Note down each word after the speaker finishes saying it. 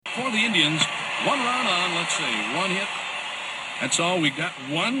for the Indians. 1 run on, let's see, 1 hit. That's all. We got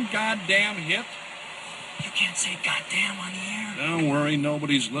 1 goddamn hit. You can't say goddamn on the air. Don't worry,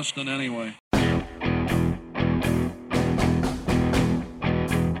 nobody's listening anyway.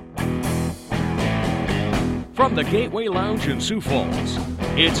 From the Gateway Lounge in Sioux Falls,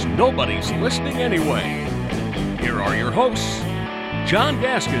 it's Nobody's Listening Anyway. Here are your hosts, John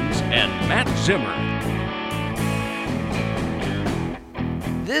Gaskins and Matt Zimmer.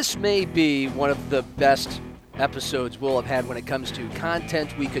 This may be one of the best episodes we'll have had when it comes to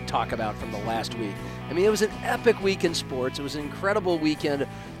content we could talk about from the last week. I mean, it was an epic week in sports. It was an incredible weekend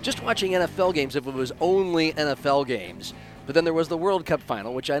just watching NFL games if it was only NFL games. But then there was the World Cup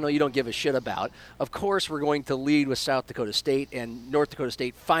final, which I know you don't give a shit about. Of course, we're going to lead with South Dakota State and North Dakota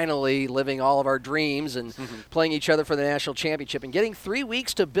State finally living all of our dreams and playing each other for the national championship and getting 3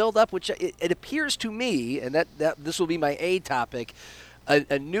 weeks to build up, which it appears to me, and that this will be my A topic,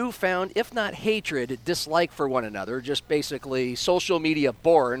 a newfound, if not hatred, dislike for one another, just basically social media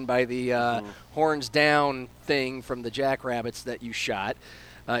born by the horns down thing from the Jackrabbits that you shot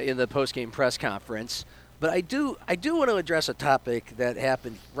in the postgame press conference. But I do want to address a topic that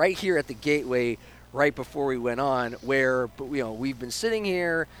happened right here at the Gateway right before we went on, where we've been sitting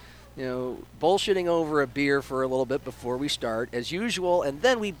here, bullshitting over a beer for a little bit before we start, as usual, and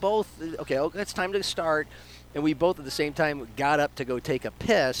then we both, it's time to start, and we both at the same time got up to go take a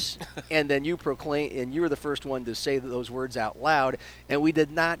piss, and then you proclaimed, and you were the first one to say those words out loud, and we did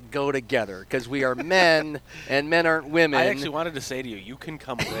not go together because we are men, and men aren't women. I actually wanted to say to you, you can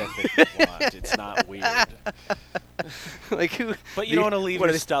come with if you want. It's not weird. Like who? But you don't want to leave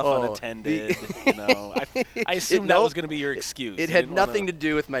your stuff unattended. I assumed that was going to be your excuse. It had nothing to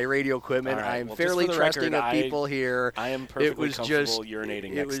do with my radio equipment. Right, I'm fairly trusting of people here. I am perfectly comfortable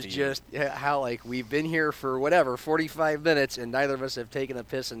urinating next to you. It was just how we've been here for 45 minutes, and neither of us have taken a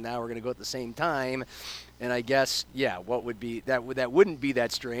piss, and now we're going to go at the same time. And I guess, what would be that wouldn't be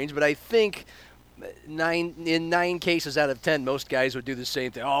that strange, but I think in 9 cases out of 10, most guys would do the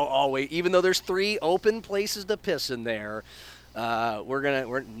same thing. Oh, wait, even though there's 3 open places to piss in there, we're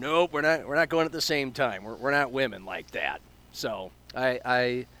not going at the same time. We're not women like that. So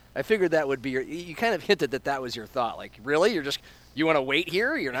I figured that would be you kind of hinted that was your thought. Like, really? You want to wait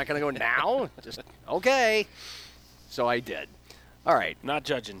here? You're not going to go now? Just, okay. So I did. All right. Not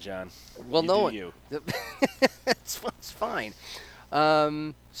judging, John. Well, no one. You. It's fine.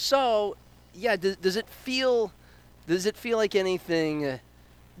 So, yeah, does it feel like anything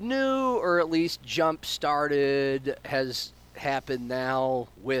new or at least jump-started has happened now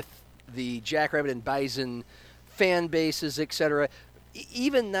with the Jackrabbit and Bison fan bases, etc.?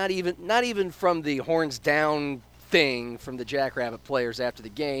 Not even from the horns down thing from the Jackrabbit players after the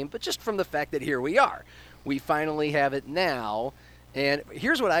game, but just from the fact that here we are. We finally have it now. And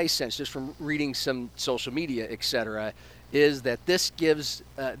here's what I sense just from reading some social media, etc., is that this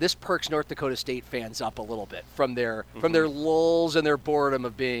perks North Dakota State fans up a little bit from their lulls and their boredom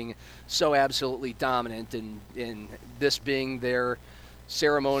of being so absolutely dominant and this being their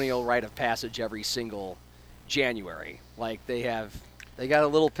ceremonial rite of passage every single January. Like they got a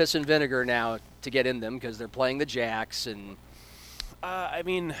little piss and vinegar now to get in them because they're playing the Jacks and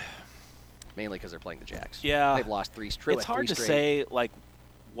mainly because they're playing the Jacks. Yeah, they've lost 3 straight. It's hard to say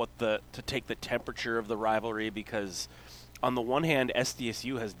to take the temperature of the rivalry because on the one hand,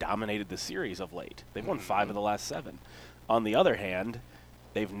 SDSU has dominated the series of late. They've won 5 of the last 7. On the other hand,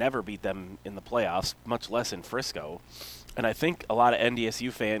 they've never beat them in the playoffs, much less in Frisco. And I think a lot of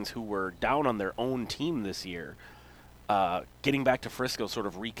NDSU fans who were down on their own team this year, getting back to Frisco sort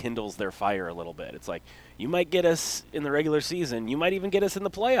of rekindles their fire a little bit. It's like, you might get us in the regular season. You might even get us in the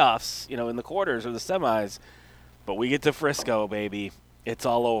playoffs, in the quarters or the semis. But we get to Frisco, baby. It's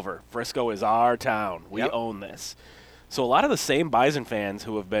all over. Frisco is our town. We own this. So a lot of the same Bison fans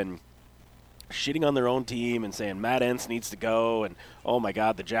who have been shitting on their own team and saying Matt Entz needs to go and, oh, my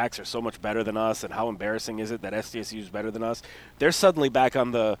God, the Jacks are so much better than us and how embarrassing is it that SDSU is better than us, they're suddenly back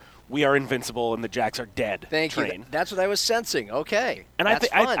on the we are invincible and the Jacks are dead train. You. That's what I was sensing. Okay. And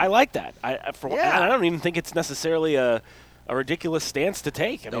I like that. I don't even think it's necessarily a ridiculous stance to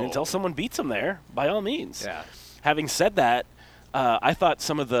take. I mean, until someone beats them there, by all means. Yeah. Having said that, I thought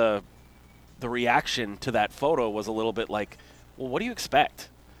some of the reaction to that photo was a little bit like, well, what do you expect?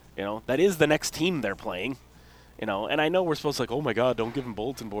 That is the next team they're playing. And I know we're supposed to oh my God, don't give them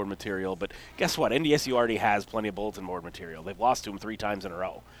bulletin board material. But guess what? NDSU already has plenty of bulletin board material. They've lost to them 3 times in a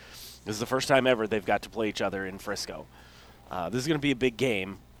row. This is the first time ever they've got to play each other in Frisco. This is going to be a big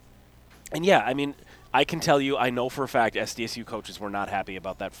game. And yeah, I mean, I can tell you, I know for a fact SDSU coaches were not happy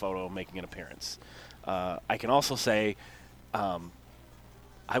about that photo making an appearance. I can also say,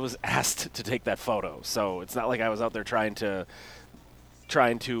 I was asked to take that photo, so it's not like I was out there trying to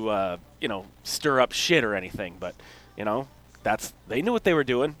stir up shit or anything. But they knew what they were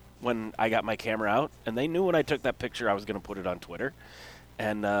doing when I got my camera out, and they knew when I took that picture I was going to put it on Twitter.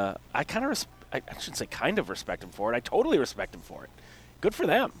 And I shouldn't say kind of respect them for it. I totally respect them for it. Good for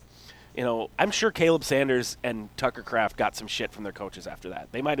them. I'm sure Caleb Sanders and Tucker Kraft got some shit from their coaches after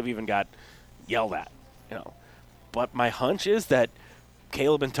that. They might have even got yelled at, But my hunch is that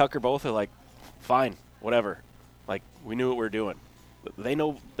Caleb and Tucker both are like, fine, whatever. Like, we knew what we were doing. They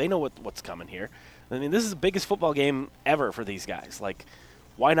know what's coming here. I mean, this is the biggest football game ever for these guys. Like,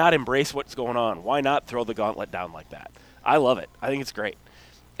 why not embrace what's going on? Why not throw the gauntlet down like that? I love it. I think it's great.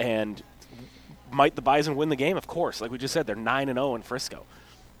 And might the Bison win the game? Of course. Like we just said, they're 9-0 in Frisco.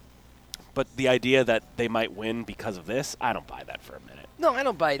 But the idea that they might win because of this, I don't buy that for a minute. No, I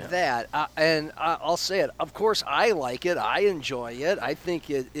don't buy that. And I'll say it. Of course, I like it. I enjoy it. I think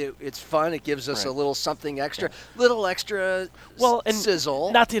it's fun. It gives us a little something extra, little extra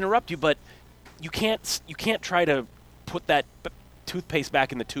sizzle. Not to interrupt you, but you can't try to put that toothpaste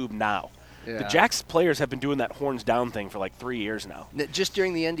back in the tube now. Yeah. The Jacks players have been doing that horns down thing for like 3 years now. Just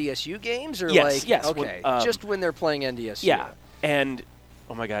during the NDSU games, or yes. Okay, just when they're playing NDSU. Yeah, and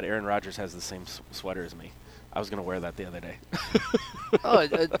oh my God, Aaron Rodgers has the same sweater as me. I was going to wear that the other day.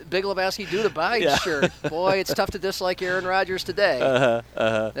 Big Lebowski do the bite shirt. Boy, it's tough to dislike Aaron Rodgers today.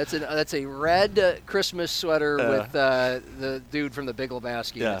 That's a red Christmas sweater with the dude from the Big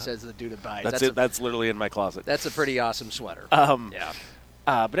Lebowski that says the dude bite. That's it. That's literally in my closet. That's a pretty awesome sweater.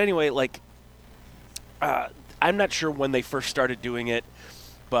 But anyway, I'm not sure when they first started doing it,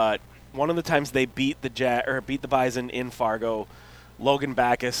 but one of the times they beat the Bison in Fargo, Logan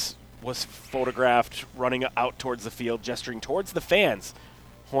Backus was photographed running out towards the field, gesturing towards the fans,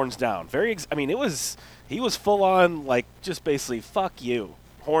 horns down. He was full on, like, just basically, fuck you,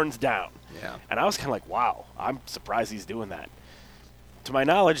 horns down. Yeah. And I was kind of like, wow, I'm surprised he's doing that. To my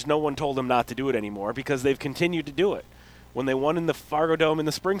knowledge, no one told him not to do it anymore because they've continued to do it. When they won in the Fargo Dome in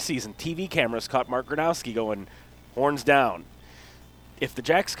the spring season, TV cameras caught Mark Gronowski going, horns down. If the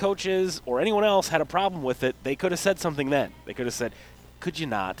Jacks coaches or anyone else had a problem with it, they could have said something then. They could have said, could you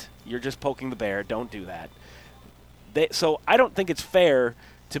not? You're just poking the bear. Don't do that. So I don't think it's fair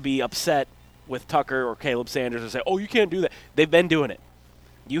to be upset with Tucker or Caleb Sanders and say, oh, you can't do that. They've been doing it.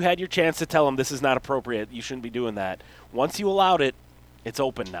 You had your chance to tell them this is not appropriate. You shouldn't be doing that. Once you allowed it, it's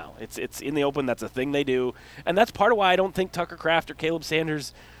open now. It's in the open. That's a thing they do. And that's part of why I don't think Tucker Kraft or Caleb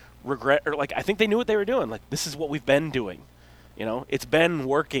Sanders regret, or I think they knew what they were doing. Like, this is what we've been doing. It's been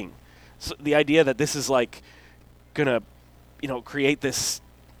working. So the idea that this is going to, create this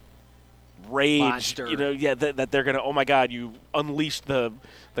rage, monster. That they're going to, oh my God, you unleashed the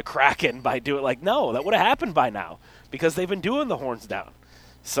Kraken by doing no, that would have happened by now because they've been doing the horns down.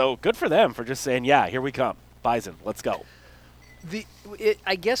 So good for them for just saying, yeah, here we come. Bison, let's go.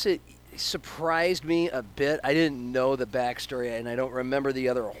 I guess it surprised me a bit. I didn't know the backstory, and I don't remember the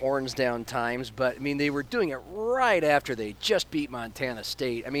other horns down times, but, they were doing it right after they just beat Montana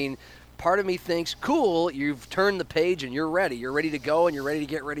State. Part of me thinks, cool, you've turned the page and you're ready. You're ready to go and you're ready to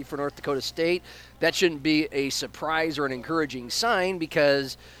get ready for North Dakota State. That shouldn't be a surprise or an encouraging sign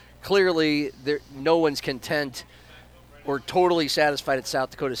because clearly no one's content or totally satisfied at South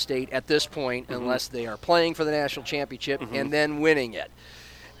Dakota State at this point unless they are playing for the national championship and then winning it.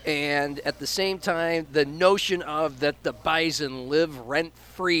 And at the same time, the notion of that the Bison live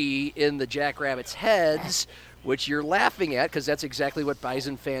rent-free in the Jackrabbits' heads, which you're laughing at because that's exactly what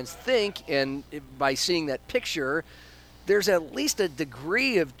Bison fans think, and by seeing that picture, there's at least a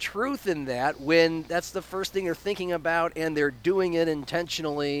degree of truth in that when that's the first thing they're thinking about and they're doing it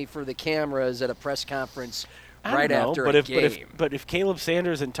intentionally for the cameras at a press conference right after a game. But if Caleb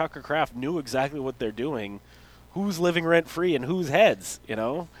Sanders and Tucker Kraft knew exactly what they're doing, who's living rent-free in whose heads,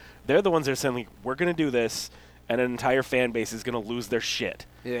 They're the ones that are saying, we're going to do this, and an entire fan base is going to lose their shit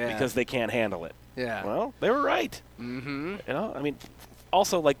because they can't handle it. Yeah. Well, they were right. Mm-hmm.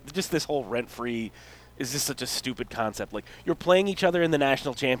 Also, just this whole rent-free is just such a stupid concept. You're playing each other in the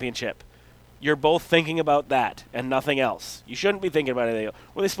national championship. You're both thinking about that and nothing else. You shouldn't be thinking about anything else.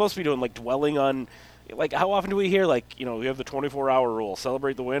 What are they supposed to be doing? Dwelling on, how often do we hear, we have the 24-hour rule,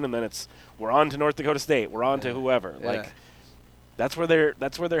 celebrate the win, and then we're on to North Dakota State, we're on to whoever. Yeah. That's where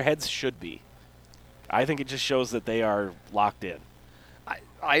their heads should be. I think it just shows that they are locked in.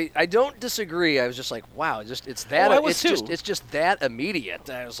 I don't disagree. I was just like, wow, it's that. Oh, I was too. It's just that immediate.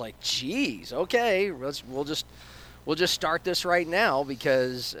 I was like, geez, okay, we'll just start this right now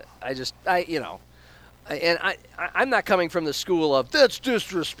because And I'm not coming from the school of that's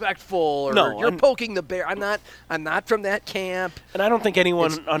disrespectful or No, you're and- poking the bear. I'm not from that camp. And I don't think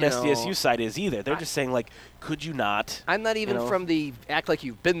anyone It's, on you SDSU know, side is either. They're just saying, like, could you not? I'm not even you know? from the act like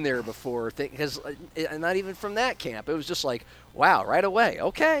you've been there before thing, because I'm not even from that camp. It was just like, wow, right away.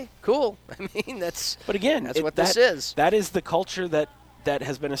 Okay, cool. I mean, that's But again, that's what this is. That is the culture that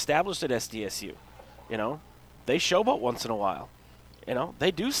has been established at SDSU. You know, they showboat once in a while. You know,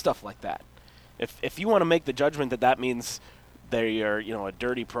 they do stuff like that. If you want to make the judgment that means they are, a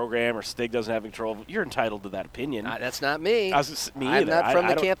dirty program or Stig doesn't have control, you're entitled to that opinion. That's not me. Me I'm either. not from I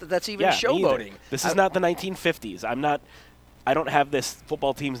the don't- camp that's even yeah, me either. showboating. This is not the 1950s. I don't have this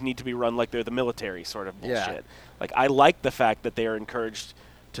football teams need to be run like they're the military sort of bullshit. Yeah. Like, I like the fact that they are encouraged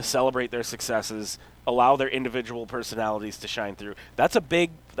to celebrate their successes, allow their individual personalities to shine through. That's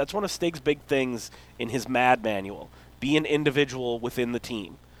one of Stig's big things in his MAD manual. Be an individual within the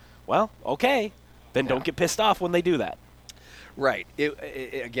team. Well, okay. Then don't get pissed off when they do that. Right.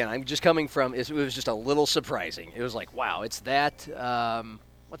 Again, I'm just coming from. It was just a little surprising. It was like, wow, it's that.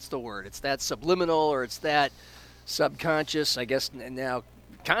 What's the word? It's that subliminal, or it's that subconscious. I guess now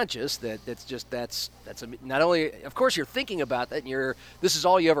conscious. That's not only. Of course, you're thinking about that, and this is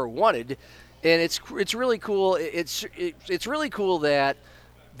all you ever wanted, and it's really cool. It's really cool that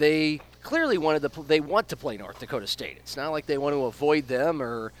they clearly want to play North Dakota State. It's not like they want to avoid them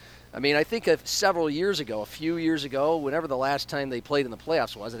or. I mean, I think of a few years ago, whenever the last time they played in the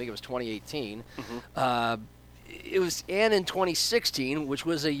playoffs was, I think it was 2018. It was, and in 2016, which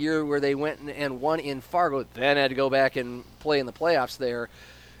was a year where they went and won in Fargo, then had to go back and play in the playoffs there.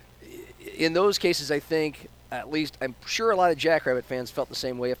 In those cases, I think, at least, I'm sure a lot of Jackrabbit fans felt the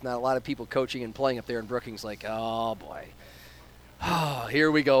same way, if not a lot of people coaching and playing up there in Brookings, like, oh, boy. Oh,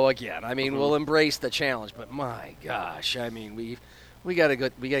 here we go again. I mean, we'll embrace the challenge, but my gosh, I mean, we got to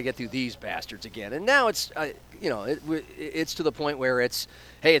get through these bastards again. And now it's it's to the point where it's,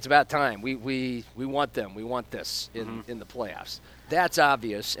 hey, it's about time. We want them. We want this in the playoffs. That's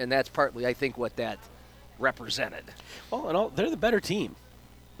obvious, and that's partly, I think, what that represented. Well, they're the better team.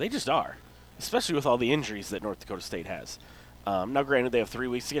 They just are, especially with all the injuries that North Dakota State has. Now, granted, they have 3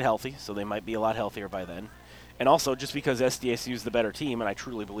 weeks to get healthy, so they might be a lot healthier by then. And also, just because SDSU is the better team, and I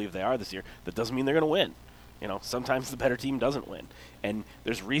truly believe they are this year, that doesn't mean they're going to win. Sometimes the better team doesn't win. And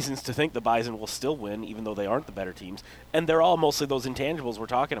there's reasons to think the Bison will still win, even though they aren't the better teams. And they're all mostly those intangibles we're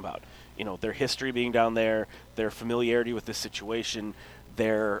talking about. Their history being down there, their familiarity with this situation,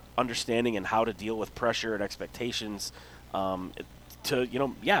 their understanding and how to deal with pressure and expectations. Maybe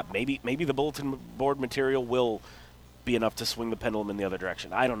the bulletin board material will be enough to swing the pendulum in the other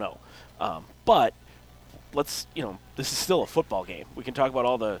direction. I don't know. But this is still a football game. We can talk about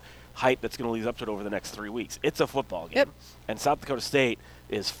all the hype that's going to lead up to it over the next 3 weeks. It's a football game. Yep. And South Dakota State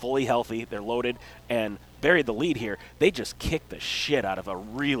is fully healthy. They're loaded and buried the lead here. They just kicked the shit out of a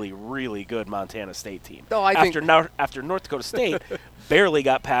really, really good Montana State team. No, after North Dakota State barely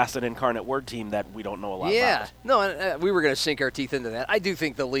got past an Incarnate Word team that we don't know a lot about. No, we were going to sink our teeth into that. I do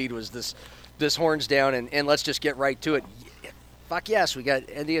think the lead was this horns down, and let's just get right to it. Fuck yes, we got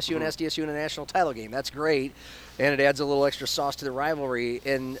NDSU and SDSU in a national title game. That's great, and it adds a little extra sauce to the rivalry.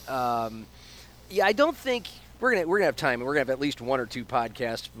 And I don't think we're gonna have time. We're gonna have at least one or two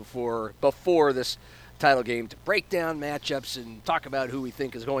podcasts before this title game to break down matchups and talk about who we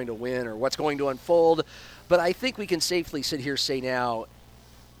think is going to win or what's going to unfold. But I think we can safely sit here now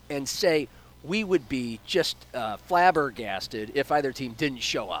and say we would be just flabbergasted if either team didn't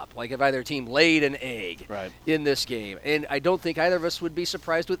show up, like if either team laid an egg in this game. And I don't think either of us would be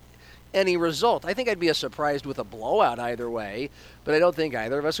surprised with any result. I think I'd be surprised with a blowout either way, but I don't think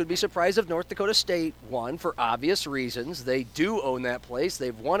either of us would be surprised if North Dakota State won for obvious reasons. They do own that place.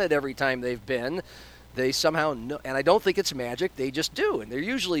 They've won it every time they've been. They somehow know, and I don't think it's magic. They just do, and they're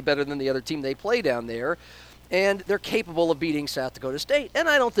usually better than the other team they play down there. And they're capable of beating South Dakota State. And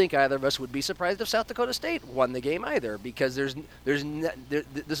I don't think either of us would be surprised if South Dakota State won the game either, because this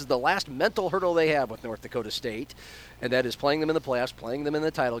is the last mental hurdle they have with North Dakota State, and that is playing them in the playoffs, playing them in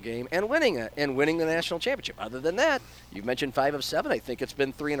the title game, and winning the national championship. Other than that, you've mentioned 5 of 7. I think it's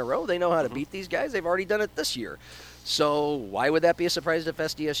been 3 in a row. They know how to beat these guys. They've already done it this year. So why would that be a surprise if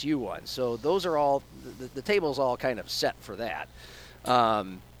SDSU won? So those are all the table's all kind of set for that.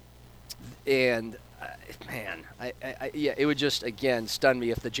 It would just, again, stun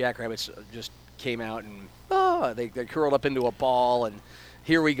me if the Jackrabbits just came out and they curled up into a ball and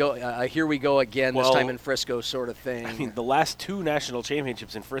here we go again, this time in Frisco sort of thing. I mean, the last 2 national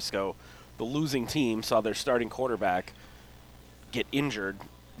championships in Frisco, the losing team saw their starting quarterback get injured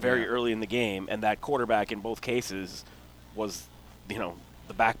very early in the game, and that quarterback in both cases was, the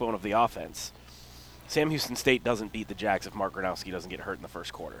backbone of the offense. Sam Houston State doesn't beat the Jacks if Mark Gronowski doesn't get hurt in the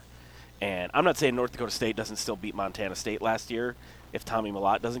first quarter. And I'm not saying North Dakota State doesn't still beat Montana State last year if Tommy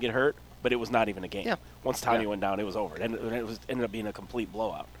Mellott doesn't get hurt, but it was not even a game. Yeah. Once Tommy went down, it was over. It ended up being a complete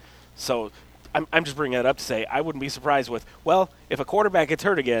blowout. So I'm just bringing that up to say I wouldn't be surprised with, well, if a quarterback gets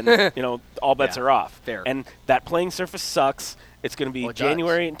hurt again, all bets are off. Fair. And that playing surface sucks. It's going to be Well, it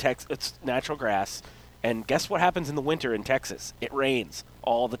January in Texas. It's natural grass. And guess what happens in the winter in Texas? It rains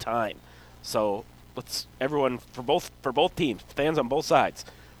all the time. So let's everyone for both teams, fans on both sides,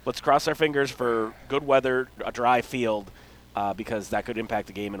 let's cross our fingers for good weather, a dry field, because that could impact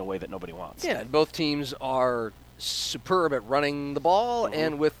the game in a way that nobody wants. Yeah, and both teams are superb at running the ball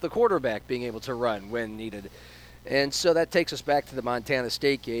and with the quarterback being able to run when needed. And so that takes us back to the Montana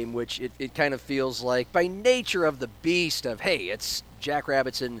State game, which it kind of feels like, by nature of the beast of, hey, it's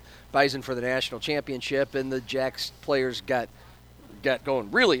Jackrabbits and Bison for the national championship, and the Jacks players got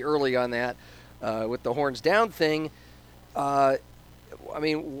going really early on that with the horns down thing. I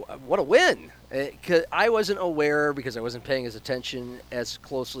mean, what a win. 'Cause I wasn't aware, because I wasn't paying attention as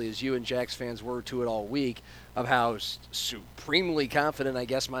closely as you and Jacks fans were to it all week, of how supremely confident I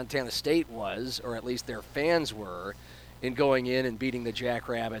guess Montana State was, or at least their fans were, in going in and beating the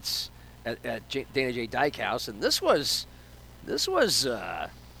Jackrabbits at Dana J. Dykhouse. And this was if not,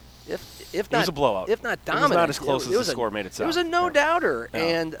 it was a blowout. If not dominant. It was not as close as the score made it sound. It was a no-doubter. Yeah.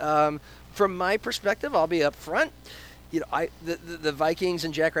 And from my perspective, I'll be up front. The Vikings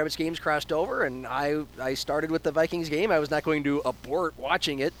and Jackrabbits games crossed over, and I started with the Vikings game. I was not going to abort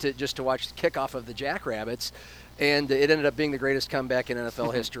watching it just to watch the kickoff of the Jackrabbits, and it ended up being the greatest comeback in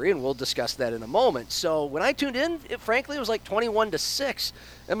NFL history, and we'll discuss that in a moment. So when I tuned in, frankly, it was like 21-6,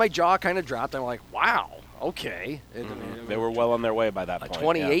 and my jaw kind of dropped. I'm like, wow. Okay. They were well on their way by that point.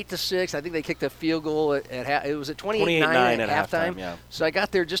 28-6. I think they kicked a field goal at it was at 28-9 at halftime. Yeah. So I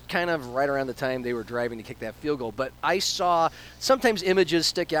got there just kind of right around the time they were driving to kick that field goal. But I saw sometimes images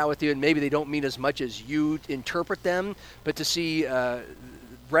stick out with you, and maybe they don't mean as much as you interpret them. But to see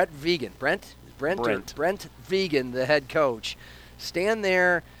Brent Vigen, the head coach, stand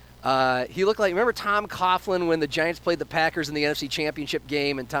there. He looked like, remember Tom Coughlin when the Giants played the Packers in the NFC Championship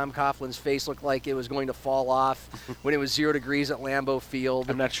game, and Tom Coughlin's face looked like it was going to fall off when it was 0 degrees at Lambeau Field.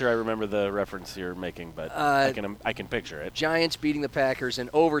 I'm not sure I remember the reference you're making, but I can picture it. Giants beating the Packers in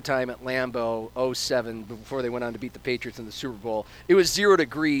overtime at Lambeau 07 before they went on to beat the Patriots in the Super Bowl. It was 0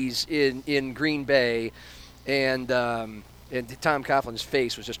 degrees in Green Bay, and Tom Coughlin's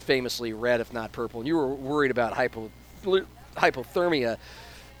face was just famously red, if not purple, and you were worried about hypothermia.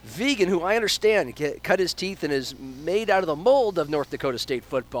 Vigen, who I understand cut his teeth and is made out of the mold of North Dakota State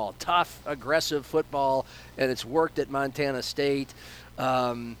football, tough, aggressive football, and it's worked at Montana State.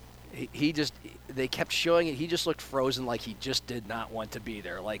 They kept showing it. He just looked frozen, like he just did not want to be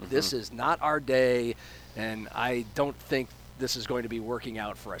there. Like, this is not our day, and I don't think this is going to be working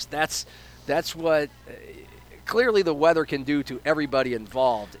out for us. That's what clearly the weather can do to everybody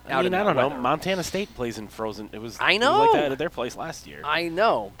involved. I don't know. Montana State plays in frozen. It was like that at their place last year. I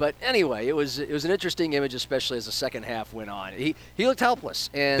know, but anyway, it was an interesting image, especially as the second half went on. He looked helpless,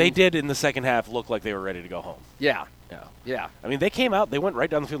 and they did in the second half look like they were ready to go home. Yeah. I mean, they came out. They went right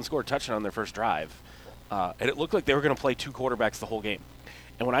down the field and scored a touchdown on their first drive, and it looked like they were going to play two quarterbacks the whole game.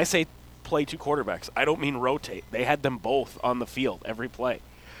 And when I say play two quarterbacks, I don't mean rotate. They had them both on the field every play.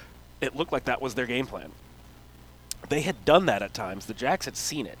 It looked like that was their game plan. They had done that at times. The Jacks had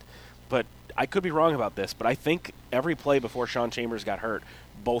seen it. But I could be wrong about this, but I think every play before Sean Chambers got hurt,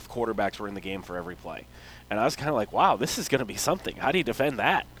 both quarterbacks were in the game for every play. And I was kind of like, wow, this is going to be something. How do you defend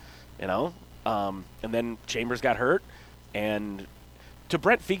that? And then Chambers got hurt. And to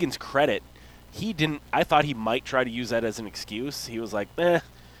Brent Vigen's credit, I thought he might try to use that as an excuse. He was like, we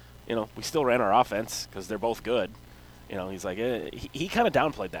still ran our offense because they're both good. He's like, he kind of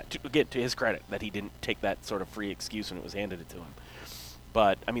downplayed that, to his credit, that he didn't take that sort of free excuse when it was handed to him.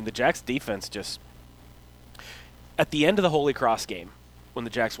 But, I mean, the Jacks defense just, at the end of the Holy Cross game, when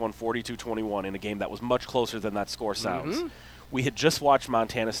the Jacks won 42-21 in a game that was much closer than that score sounds, we had just watched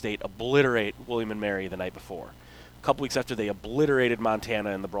Montana State obliterate William & Mary the night before. A couple weeks after they obliterated Montana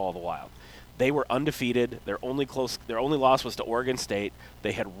in the Brawl of the Wild. They were undefeated. Their only loss was to Oregon State.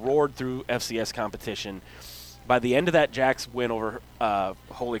 They had roared through FCS competition. By the end of that Jacks win over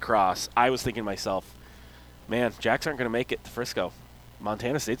Holy Cross, I was thinking to myself, man, Jacks aren't going to make it to Frisco.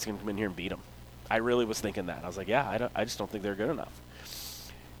 Montana State's going to come in here and beat them. I really was thinking that. I was like, yeah, I just don't think they're good enough.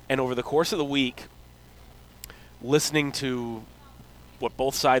 And over the course of the week, listening to what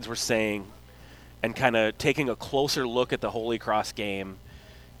both sides were saying and kind of taking a closer look at the Holy Cross game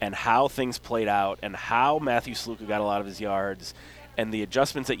and how things played out and how Matthew Sluka got a lot of his yards and the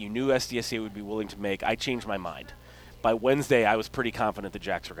adjustments that you knew SDSU would be willing to make, I changed my mind. By Wednesday, I was pretty confident the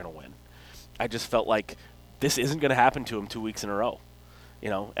Jacks were going to win. I just felt like this isn't going to happen to them 2 weeks in a row.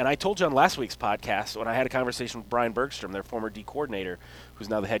 And I told you on last week's podcast when I had a conversation with Brian Bergstrom, their former D coordinator, who's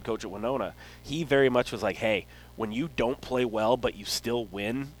now the head coach at Winona, he very much was like, hey, when you don't play well but you still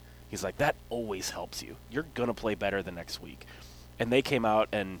win, he's like, that always helps you. You're going to play better the next week. And they came out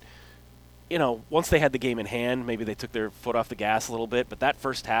and, once they had the game in hand, maybe they took their foot off the gas a little bit, but that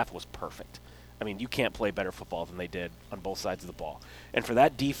first half was perfect. I mean, you can't play better football than they did on both sides of the ball. And for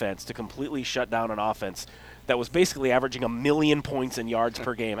that defense to completely shut down an offense that was basically averaging 1 million points and yards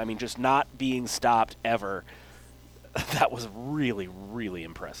per game, I mean, just not being stopped ever, that was really, really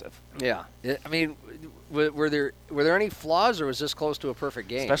impressive. Yeah. I mean, were there any flaws, or was this close to a perfect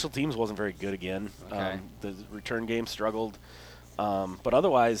game? Special teams wasn't very good again. Okay. The return game struggled. But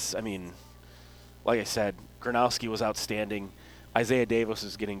otherwise, I mean, like I said, Gronowski was outstanding. Isaiah Davis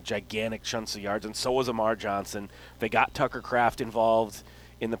was getting gigantic chunks of yards, and so was Amar Johnson. They got Tucker Kraft involved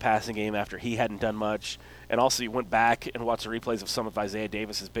in the passing game after he hadn't done much. And also you went back and watched the replays of some of Isaiah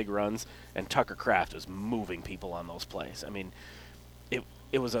Davis's big runs, and Tucker Kraft was moving people on those plays. I mean,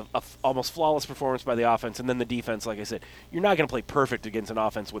 it was a almost flawless performance by the offense, and then the defense, like I said, you're not going to play perfect against an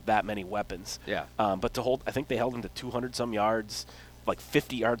offense with that many weapons. Yeah. But I think they held them to 200-some yards, like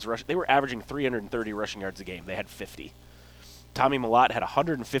 50 yards rushing. They were averaging 330 rushing yards a game. They had 50. Tommy Mellott had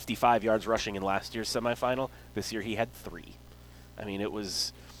 155 yards rushing in last year's semifinal. This year he had 3. I mean, it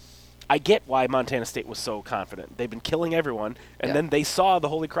was – I get why Montana State was so confident. They've been killing everyone, and then they saw the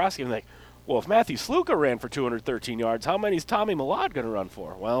Holy Cross game and like, well, if Matthew Sluka ran for 213 yards, how many is Tommy Mellott going to run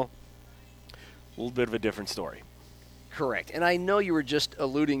for? Well, a little bit of a different story. Correct. And I know you were just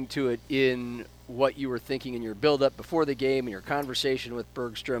alluding to it in what you were thinking in your build-up before the game and your conversation with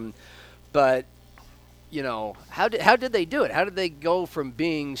Bergstrom, but – how did they do it? How did they go from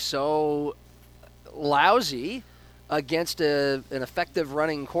being so lousy against an effective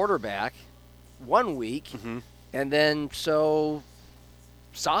running quarterback 1 week and then so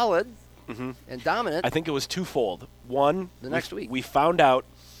solid and dominant? I think it was twofold. One, the next week. We found out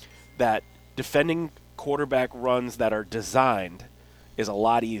that defending quarterback runs that are designed is a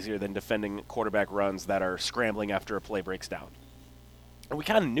lot easier than defending quarterback runs that are scrambling after a play breaks down. And we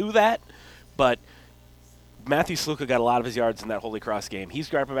kind of knew that, but Matthew Sluka got a lot of his yards in that Holy Cross game. He's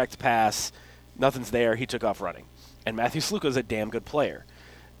grabbing back to pass. Nothing's there. He took off running. And Matthew Sluka is a damn good player.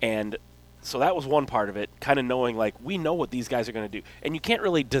 And so that was one part of it, kind of knowing, like, we know what these guys are going to do. And you can't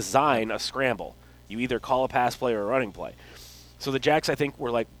really design a scramble. You either call a pass play or a running play. So the Jacks, I think,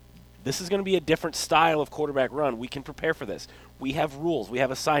 were like, this is going to be a different style of quarterback run. We can prepare for this. We have rules. We have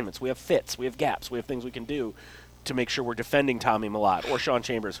assignments. We have fits. We have gaps. We have things we can do to make sure we're defending Tommy Mellott or Sean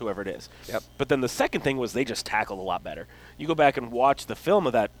Chambers, whoever it is. Yep. But then the second thing was they just tackled a lot better. You go back and watch the film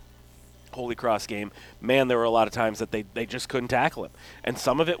of that Holy Cross game, man, there were a lot of times that they just couldn't tackle him. And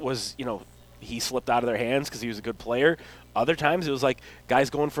some of it was, he slipped out of their hands because he was a good player. Other times it was like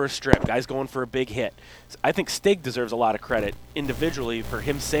guys going for a strip, guys going for a big hit. I think Stig deserves a lot of credit individually for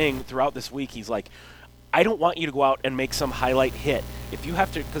him saying throughout this week, he's like, I don't want you to go out and make some highlight hit. If you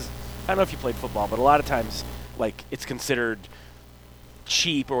have to, because I don't know if you played football, but a lot of times – like it's considered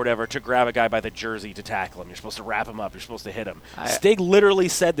cheap or whatever to grab a guy by the jersey to tackle him. You're supposed to wrap him up. You're supposed to hit him. Stig literally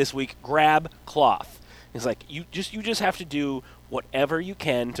said this week, grab cloth. He's like, you just have to do whatever you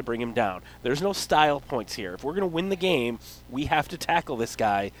can to bring him down. There's no style points here. If we're going to win the game, we have to tackle this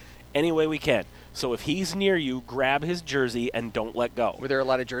guy any way we can. So if he's near you, grab his jersey and don't let go. Were there a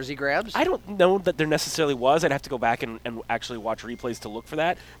lot of jersey grabs? I don't know that there necessarily was. I'd have to go back and actually watch replays to look for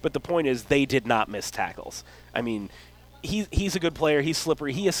that. But the point is they did not miss tackles. I mean, he's a good player. He's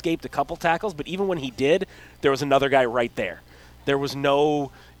slippery. He escaped a couple tackles, but even when he did, there was another guy right there. There was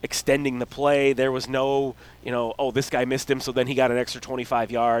no extending the play. There was no, this guy missed him, so then he got an extra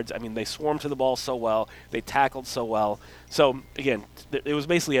 25 yards. I mean, they swarmed to the ball so well. They tackled so well. So, again, it was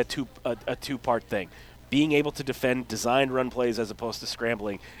basically a two-part thing. Being able to defend designed run plays as opposed to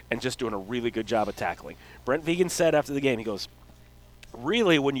scrambling and just doing a really good job of tackling. Brent Vigen said after the game, he goes,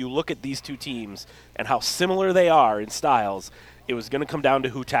 really, when you look at these two teams and how similar they are in styles, it was going to come down to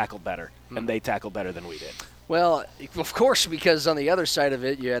who tackled better, and they tackled better than we did. Well, of course, because on the other side of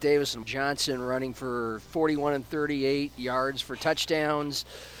it, you have Davis and Johnson running for 41 and 38 yards for touchdowns,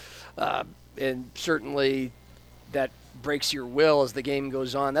 and certainly that breaks your will as the game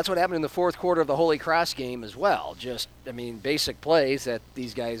goes on. That's what happened in the fourth quarter of the Holy Cross game as well. Basic plays that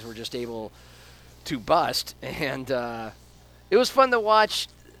these guys were just able to bust, and it was fun to watch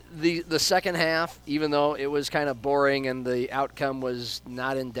the second half, even though it was kind of boring and the outcome was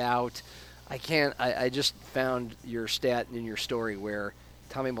not in doubt. I can't. I just found your stat in your story where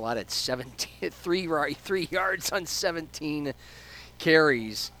Tommy Mellott had 3 yards on 17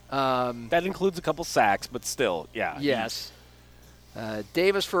 carries. That includes a couple sacks, but still, yeah. Yes.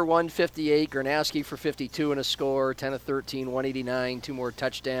 Davis for 158, Gronowski for 52 and a score, 10 of 13, 189, 2 more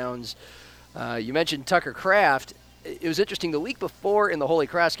touchdowns. You mentioned Tucker Kraft. It was interesting. The week before in the Holy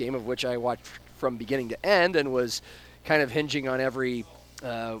Cross game, of which I watched from beginning to end and was kind of hinging on every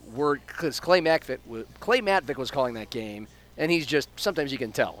word, because Clay Matvick was calling that game, and he's just, sometimes you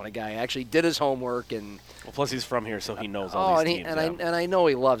can tell when a guy actually did his homework. And well, plus he's from here, so he knows all these teams. And I know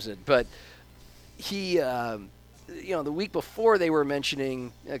he loves it, but he, the week before they were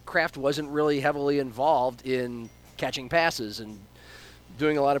mentioning Kraft wasn't really heavily involved in catching passes and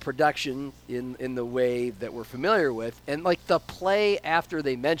doing a lot of production in the way that we're familiar with. And like the play after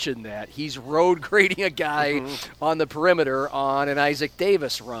they mentioned that, he's road grading a guy on the perimeter on an Isaac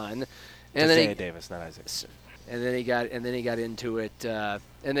Davis run. And then Davis, not Isaac. And then he got into it, and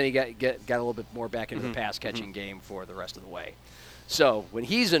then he got a little bit more back into the pass catching game for the rest of the way. So when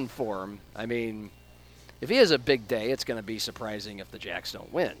he's in form, I mean, if he has a big day, it's going to be surprising if the Jacks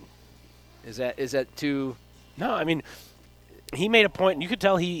don't win. Is that too? No, I mean, he made a point, and you could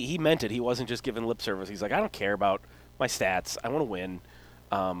tell he meant it. He wasn't just giving lip service. He's like, I don't care about my stats. I want to win,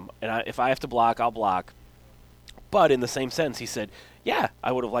 if I have to block, I'll block. But in the same sense, he said, yeah,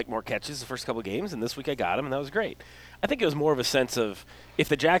 I would have liked more catches the first couple of games, and this week I got them, and that was great. I think it was more of a sense of if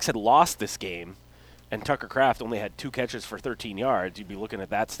the Jacks had lost this game and Tucker Kraft only had 2 catches for 13 yards, you'd be looking at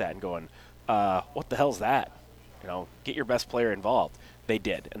that stat and going, what the hell's that? Get your best player involved. They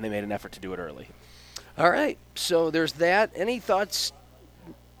did, and they made an effort to do it early. All right, so there's that. Any thoughts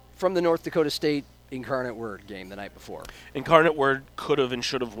from the North Dakota State Incarnate Word game the night before? Incarnate Word could have and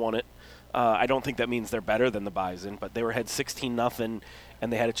should have won it. I don't think that means they're better than the Bison, but they were ahead 16-0,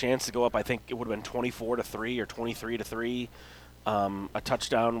 and they had a chance to go up. I think it would have been 24-3 or 23-3. A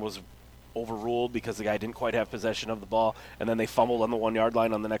touchdown was overruled because the guy didn't quite have possession of the ball, and then they fumbled on the 1-yard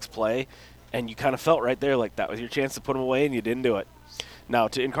line on the next play, and you kind of felt right there like that was your chance to put them away, and you didn't do it. Now,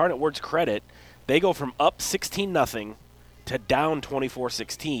 to Incarnate Word's credit, they go from up 16-0 to down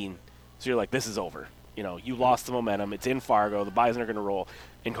 24-16, so you're like, this is over. You lost the momentum. It's in Fargo. The Bison are going to roll.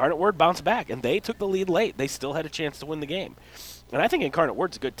 Incarnate Word bounced back, and they took the lead late. They still had a chance to win the game. And I think Incarnate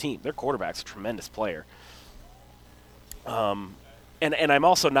Word's a good team. Their quarterback's a tremendous player. And I'm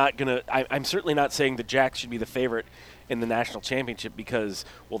also not going to – I'm certainly not saying the Jacks should be the favorite in the national championship because,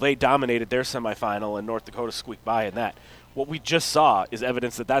 well, they dominated their semifinal and North Dakota squeaked by in that. What we just saw is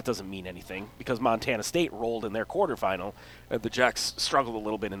evidence that doesn't mean anything because Montana State rolled in their quarterfinal and the Jacks struggled a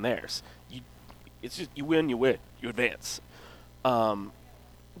little bit in theirs. It's just you win, you advance.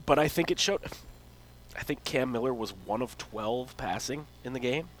 But I think it showed. I think Cam Miller was 1 of 12 passing in the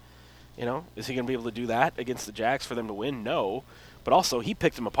game. Is he going to be able to do that against the Jacks for them to win? No. But also, he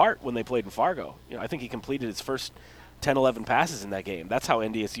picked them apart when they played in Fargo. I think he completed his first 10, 11 passes in that game. That's how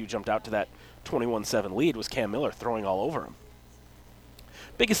NDSU jumped out to that 21-7 lead was Cam Miller throwing all over him.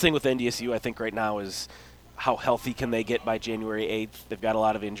 Biggest thing with NDSU, I think, right now is how healthy can they get by January 8th. They've got a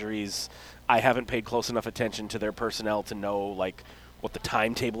lot of injuries. I haven't paid close enough attention to their personnel to know, what the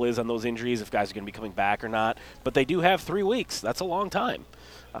timetable is on those injuries, if guys are going to be coming back or not. But they do have 3 weeks. That's a long time.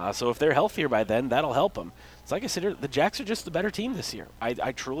 So if they're healthier by then, that'll help them. So like I said, the Jacks are just the better team this year.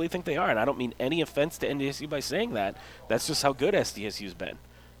 I truly think they are, and I don't mean any offense to NDSU by saying that. That's just how good SDSU's been.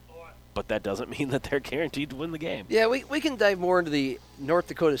 But that doesn't mean that they're guaranteed to win the game. Yeah, we can dive more into the North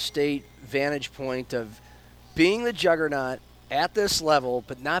Dakota State vantage point of being the juggernaut at this level,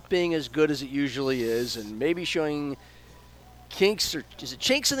 but not being as good as it usually is, and maybe showing kinks, or is it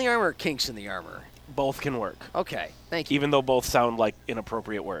chinks in the armor or kinks in the armor? Both can work. Okay, thank you. Even though both sound like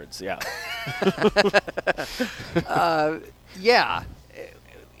inappropriate words, yeah. Yeah,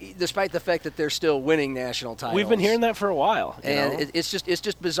 despite the fact that they're still winning national titles. We've been hearing that for a while. And it's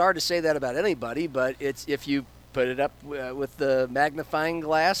just bizarre to say that about anybody, but it's if you put it up with the magnifying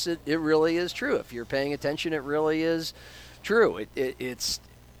glass, it really is true. If you're paying attention, it really is true. It's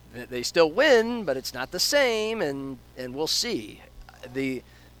they still win, but it's not the same, and we'll see.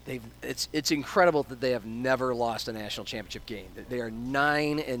 It's incredible that they have never lost a national championship game. They are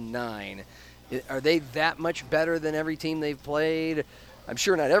 9-9. Are they that much better than every team they've played? I'm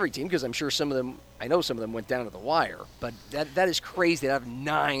sure not every team, because I'm sure some of them. I know some of them went down to the wire, but that is crazy. They have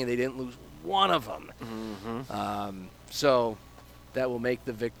 9 and they didn't lose one of them. Mm-hmm. So that will make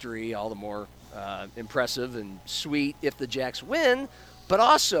the victory all the more impressive and sweet if the Jacks win, but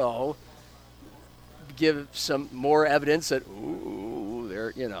also give some more evidence that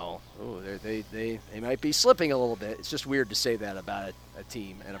they're they might be slipping a little bit. It's just weird to say that about a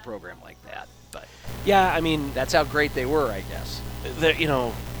team and a program like that. But Yeah, I mean, that's how great they were, I guess.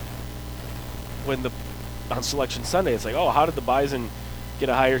 when on Selection Sunday, it's like, oh, how did the Bison get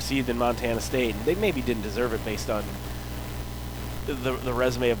a higher seed than Montana State? And they maybe didn't deserve it based on the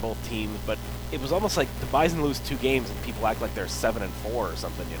resume of both teams, but it was almost like the Bison lose 2 games and people act like they're 7-4 or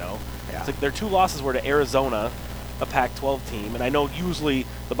something, Yeah. It's like their 2 losses were to Arizona, a Pac-12 team, and I know usually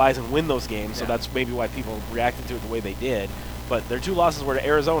the Bison win those games, so that's maybe why people reacted to it the way they did, but their 2 losses were to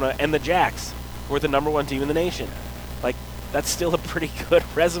Arizona and the Jacks, who are the #1 team in the nation. Like, that's still a pretty good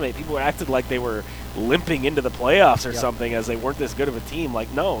resume. People acted like they were limping into the playoffs or something as they weren't this good of a team.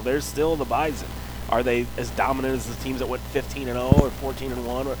 Like, no, they're still the Bison. Are they as dominant as the teams that went 15-0 or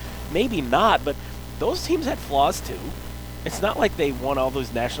 14-1? Or maybe not, but those teams had flaws too. It's not like they won all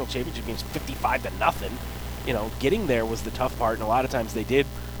those national championship games 55-0. Getting there was the tough part, and a lot of times they did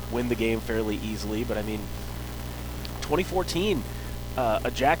win the game fairly easily. But I mean, 2014,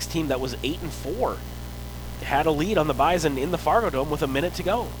 a Jacks team that was 8-4 had a lead on the Bison in the Fargo Dome with a minute to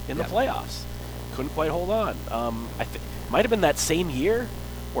go in the playoffs. Couldn't quite hold on. Might have been that same year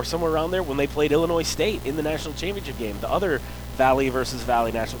or somewhere around there when they played Illinois State in the national championship game, the other Valley versus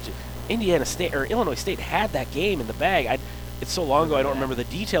Valley national Illinois State had that game in the bag. It's so long ago I don't remember the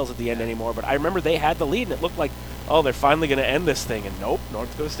details at the end anymore, but I remember they had the lead and it looked like, oh, they're finally going to end this thing, and nope,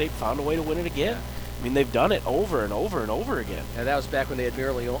 North Dakota State found a way to win it again. I mean, they've done it over and over and over again. Yeah, that was back when they had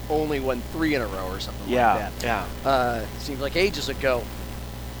merely only won 3 in a row or something like that. Yeah. Seems like ages ago.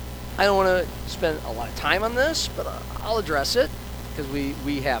 I don't want to spend a lot of time on this, but I'll address it because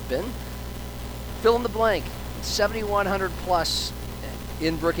we have been. Fill in the blank. 7,100 plus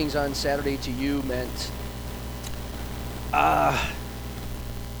in Brookings on Saturday to you meant?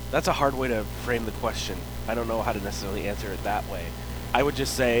 That's a hard way to frame the question. I don't know how to necessarily answer it that way. I would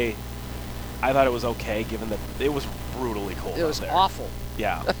just say I thought it was okay, given that it was brutally cold. It was out there. awful.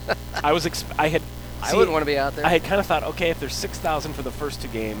 Yeah, I wouldn't want to be out there. I had kind of thought, okay, if there's 6,000 for the first 2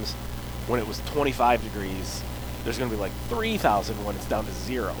 games, when it was 25 degrees, there's going to be like 3,000 when it's down to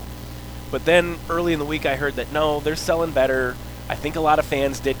 0. But then early in the week, I heard that no, they're selling better. I think a lot of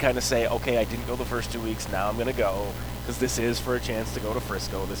fans did kind of say, okay, I didn't go the first 2 weeks, now I'm going to go, because this is for a chance to go to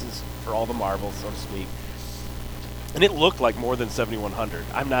Frisco. This is for all the marbles, so to speak. And it looked like more than 7,100.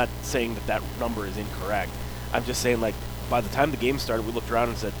 I'm not saying that number is incorrect. I'm just saying, like, by the time the game started, we looked around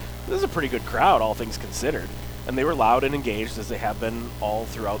and said, this is a pretty good crowd, all things considered. And they were loud and engaged, as they have been all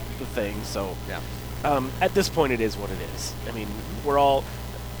throughout the thing. So at this point, it is what it is. I mean, we're all,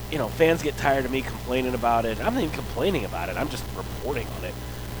 fans get tired of me complaining about it. I'm not even complaining about it. I'm just reporting on it.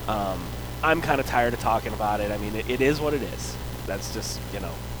 I'm kind of tired of talking about it. I mean, it is what it is. That's just,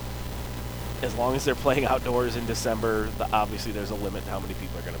 as long as they're playing outdoors in December, obviously there's a limit to how many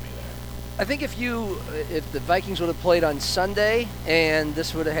people are going to be there. I think if the Vikings would have played on Sunday and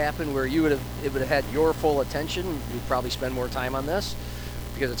this would have happened where it would have had your full attention, you'd probably spend more time on this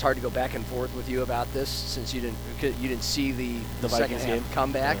because it's hard to go back and forth with you about this since you didn't see the second half game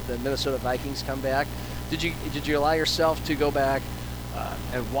comeback, the Minnesota Vikings comeback. Did you allow yourself to go back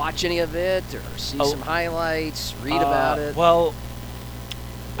and watch any of it or see some highlights, read about it? Well,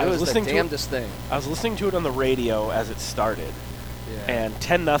 I was listening to the damnedest thing. I was listening to it on the radio as it started, and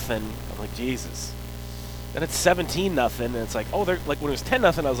 10-0. I'm like, Jesus. Then it's 17-0, and it's like, oh, they're like when it was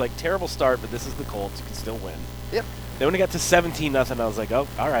 10-0, I was like, terrible start, but this is the Colts, you can still win. Yep. Then when it got to 17-0, I was like, oh,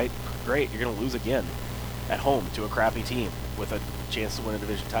 all right, great, you're gonna lose again at home to a crappy team with a chance to win a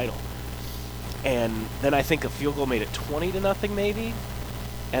division title. And then I think a field goal made it 20-0 maybe.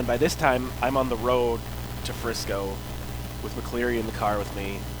 And by this time, I'm on the road to Frisco with McCleary in the car with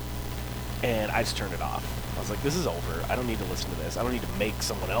me, and I just turned it off. I was like, this is over. I don't need to listen to this. I don't need to make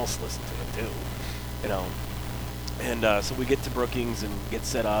someone else listen to it too, And so we get to Brookings and get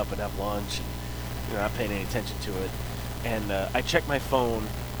set up and have lunch, and not paying any attention to it. And I check my phone,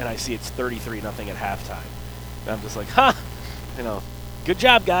 and I see it's 33-0 at halftime. And I'm just like, good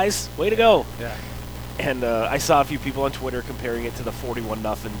job, guys. Way to go. Yeah. And I saw a few people on Twitter comparing it to the 41-0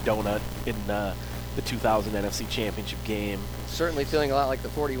 donut in the 2000 NFC Championship game. Certainly feeling a lot like the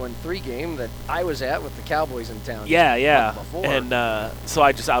 41-3 game that I was at with the Cowboys in town. Yeah. Before. And so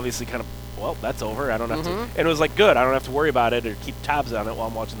I just obviously kind of, well, that's over. I don't have to. And it was like, good. I don't have to worry about it or keep tabs on it while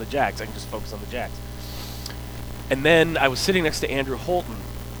I'm watching the Jags. I can just focus on the Jags. And then I was sitting next to Andrew Holton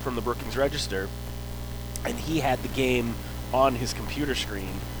from the Brookings Register, and he had the game on his computer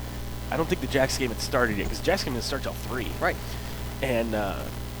screen. I don't think the Jags game had started yet because the Jags game didn't start till 3. Right. And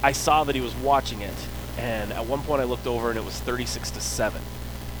I saw that he was watching it, and at one point I looked over and it was 36-7.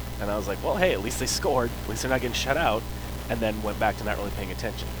 And I was like, well, hey, at least they scored. At least they're not getting shut out. and then went back to not really paying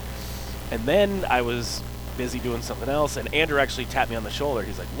attention. And then I was busy doing something else, and Andrew actually tapped me on the shoulder.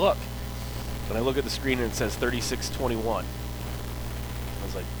 He's like, look. And I look at the screen, and it says 36-21. I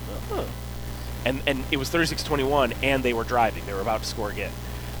was like, oh. And it was 36-21, and they were driving. They were about to score again.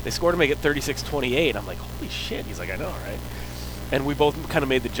 They scored to make it 36-28. I'm like, holy shit. He's like, I know, right? And we both kind of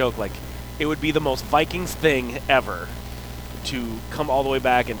made the joke, like, it would be the most Vikings thing ever to come all the way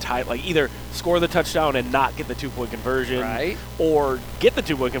back and tie, like either score the touchdown and not get the 2-point conversion, Right. or get the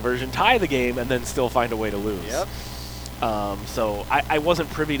 2-point conversion, tie the game, and then still find a way to lose. Yep. So I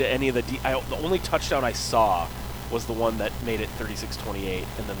wasn't privy to any of the the only touchdown I saw was the one that made it 36-28,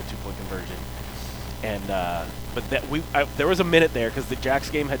 and then the 2-point conversion. And but there was a minute there because the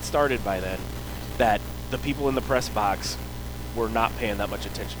Jacks game had started by then that the people in the press box were not paying that much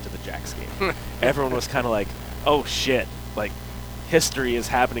attention to the Jacks game. Everyone was kind of like, oh shit, like history is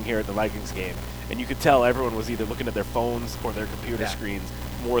happening here at the Vikings game. And you could tell everyone was either looking at their phones or their computer screens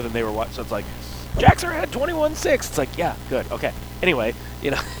more than they were watching. So it's like, Jacks are ahead 21-6. It's like, yeah, good, okay. Anyway,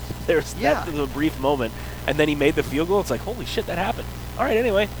 there's that little brief moment. And then he made the field goal. It's like, holy shit, that happened. All right,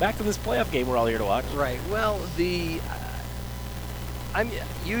 anyway, back to this playoff game we're all here to watch. Right. Well, I'm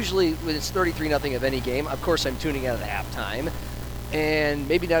usually when it's 33-0 of any game. Of course, I'm tuning out at halftime, and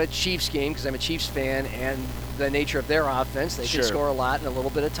maybe not a Chiefs game because I'm a Chiefs fan, and the nature of their offense, they can score a lot in a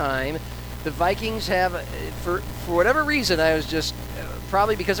little bit of time. The Vikings have, for whatever reason, I was just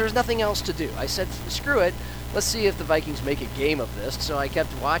probably because there was nothing else to do. I said, screw it, let's see if the Vikings make a game of this. So I kept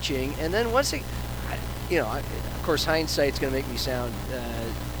watching, and then once it, of course, hindsight's going to make me sound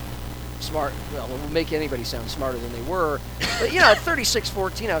smart. Well, it will make anybody sound smarter than they were. But, at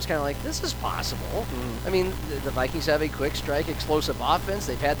 36-14, I was kind of like, this is possible. Mm-hmm. I mean, the Vikings have a quick strike, explosive offense.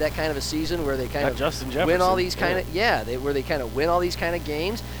 They've had that kind of a season where they kind of Justin Jefferson. win all these kind of where they kind of win all these kind of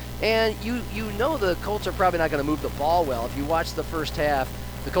games. And you know the Colts are probably not going to move the ball well. If you watch the first half,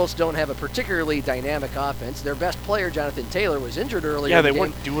 the Colts don't have a particularly dynamic offense. Their best player, Jonathan Taylor, was injured earlier. Yeah, in the they game.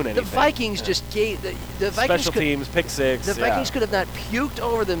 weren't doing anything. The Vikings just gave the Vikings special teams, pick six. The Vikings could have not puked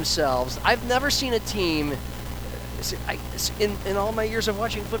over themselves. I've never seen a team in all my years of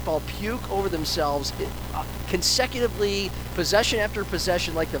watching football puke over themselves consecutively, possession after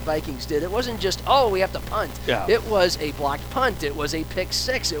possession, like the Vikings did. It wasn't just, we have to punt. Yeah. It was a blocked punt. It was a pick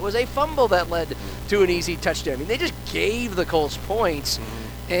six. It was a fumble that led to an easy touchdown. I mean, they just gave the Colts points. Mm-hmm.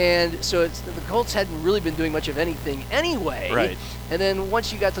 And so the Colts hadn't really been doing much of anything anyway. Right. And then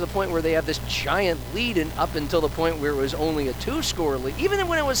once you got to the point where they have this giant lead, and up until the point where it was only a 2-score lead, even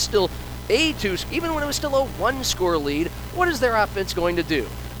when it was still a 1-score lead, what is their offense going to do?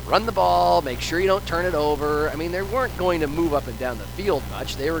 Run the ball, make sure you don't turn it over. I mean, they weren't going to move up and down the field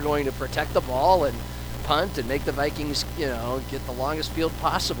much. They were going to protect the ball and punt and make the Vikings, get the longest field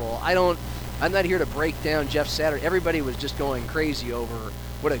possible. I'm not here to break down Jeff Saturday. Everybody was just going crazy over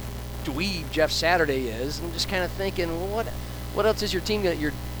what a dweeb Jeff Saturday is. I'm just kind of thinking, well, what else is your team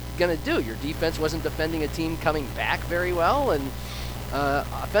you're going to do? Your defense wasn't defending a team coming back very well, and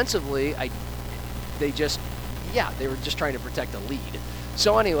offensively, they were just trying to protect a lead.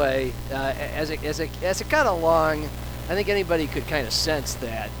 So anyway, as it got along, I think anybody could kind of sense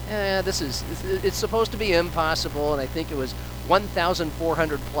that it's supposed to be impossible, and I think it was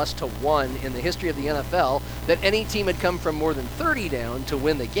 1,400 plus to 1 in the history of the NFL that any team had come from more than 30 down to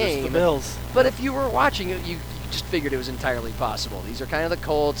win the game. Just the Bills. But if you were watching it, you just figured it was entirely possible. These are kind of the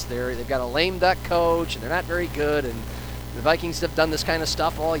Colts. They've got a lame duck coach, and they're not very good, and the Vikings have done this kind of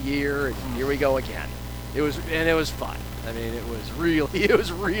stuff all year, and here we go again. It was fun. I mean, it was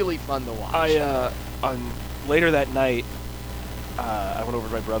really fun to watch. Later that night, I went over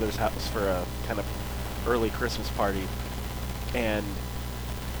to my brother's house for a kind of early Christmas party, and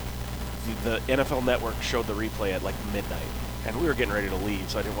the NFL Network showed the replay at like midnight, and we were getting ready to leave,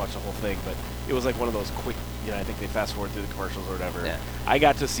 so I didn't watch the whole thing, but it was like one of those quick, I think they fast forward through the commercials or whatever. Yeah. I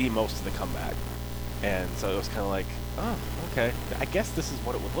got to see most of the comeback, and so it was kind of like, oh, okay, I guess this is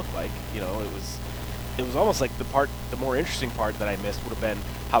what it would look like. It was almost like the more interesting part that I missed would have been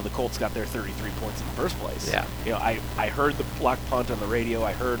how the Colts got their 33 points in the first place. Yeah. I heard the blocked punt on the radio.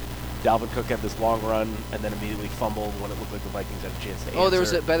 I heard Dalvin Cook had this long run and then immediately fumbled when it looked like the Vikings had a chance to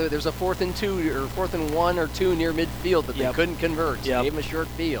answer. By the way, there was a 4th and 2 or 4th and 1 or 2 near midfield that they couldn't convert. So they gave them a short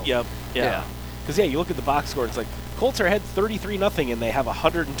field. Yep. Yeah. Because you look at the box score. It's like Colts are ahead 33-0 and they have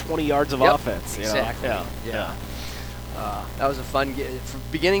 120 yards of offense. Exactly. Yeah. That was a fun game. From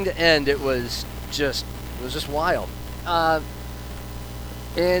beginning to end, it was just wild.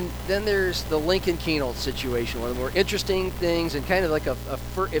 And then there's the Lincoln Keenan situation, one of the more interesting things, and kind of like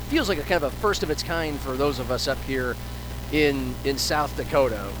it feels like a kind of a first of its kind for those of us up here in South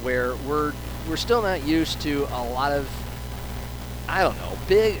Dakota, where we're still not used to a lot of I don't know,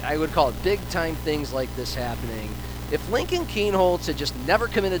 I would call it big-time things like this happening. If Lincoln Kienholz had just never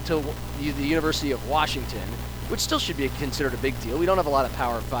committed to the University of Washington, which still should be considered a big deal. We don't have a lot of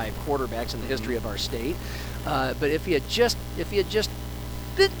Power 5 quarterbacks in the history of our state. But if he had just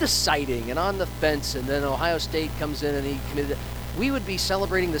been deciding and on the fence, and then Ohio State comes in and he committed, we would be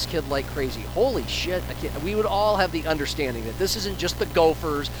celebrating this kid like crazy. Holy shit. We would all have the understanding that this isn't just the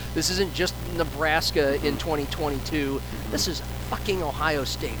Gophers. This isn't just Nebraska in 2022. This is fucking Ohio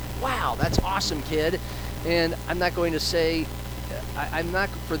State. Wow, that's awesome, kid. And I'm not going to say, I'm not,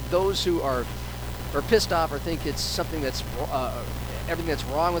 for those who are pissed off or think it's something that's, everything that's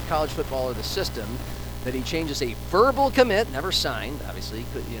wrong with college football or the system, that he changes a verbal commit, never signed, obviously,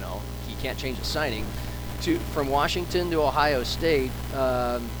 he can't change the signing, from Washington to Ohio State.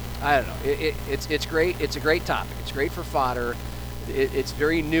 I don't know. It's great. It's a great topic. It's great for fodder. It's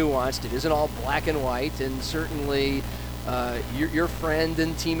very nuanced. It isn't all black and white. And certainly, your friend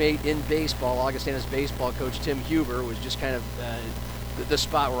and teammate in baseball, Augustana's baseball coach Tim Huber, was just kind of the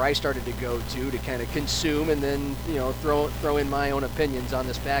spot where I started to go to kind of consume and then throw in my own opinions on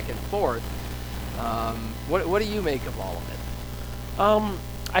this back and forth. What do you make of all of it?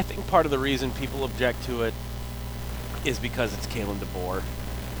 I think part of the reason people object to it is because it's Kalen DeBoer.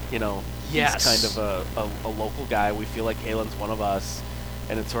 Yes. He's kind of a local guy. We feel like Kalen's one of us,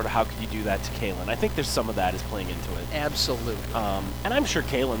 and it's sort of, how could you do that to Kalen? I think there's some of that is playing into it. Absolutely. And I'm sure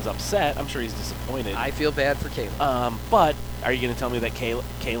Kalen's upset. I'm sure he's disappointed. I feel bad for Kalen. But are you going to tell me that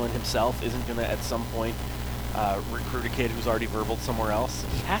Kalen himself isn't going to at some point recruit a kid who's already verbaled somewhere else?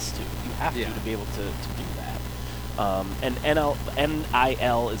 He has to. You have to be able to do that. And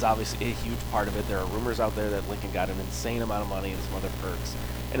NIL is obviously a huge part of it. There are rumors out there that Lincoln got an insane amount of money and some other perks.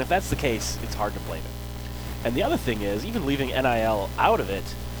 And if that's the case, it's hard to blame him. And the other thing is, even leaving NIL out of it,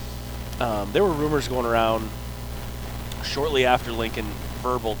 there were rumors going around shortly after Lincoln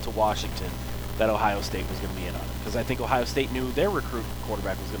verbaled to Washington that Ohio State was going to be in on it. Because I think Ohio State knew their recruit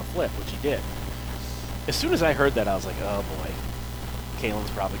quarterback was going to flip, which he did. As soon as I heard that, I was like, oh boy, Kalen's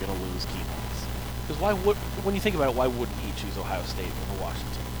probably going to lose Kienholz. Because when you think about it, why wouldn't he choose Ohio State over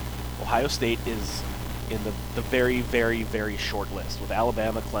Washington? Ohio State is in the very, very, very short list with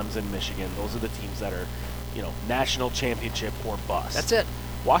Alabama, Clemson, Michigan. Those are the teams that are, national championship or bust. That's it.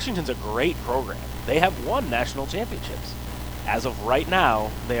 Washington's a great program. They have won national championships. As of right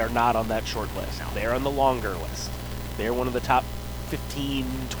now, they are not on that short list. No. They're on the longer list. They're one of the top 15,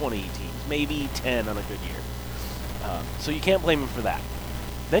 20 teams, maybe 10 on a good year. So you can't blame them for that.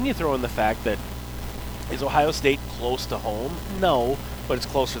 Then you throw in the fact that, is Ohio State close to home? No, but it's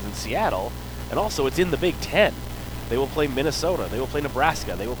closer than Seattle. And also, it's in the Big Ten. They will play Minnesota. They will play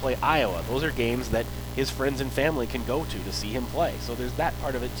Nebraska. They will play Iowa. Those are games that his friends and family can go to see him play. So there's that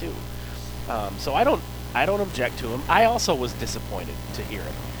part of it too. So I don't object to him. I also was disappointed to hear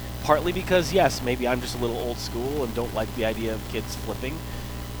it. Partly because, yes, maybe I'm just a little old school and don't like the idea of kids flipping.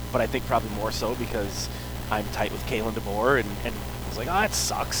 But I think probably more so because I'm tight with Kalen DeBoer and I was like, oh, that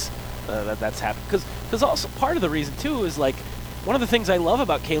sucks. That's happened. Because also part of the reason, too, is like one of the things I love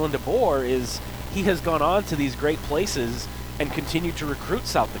about Kalen DeBoer is he has gone on to these great places and continued to recruit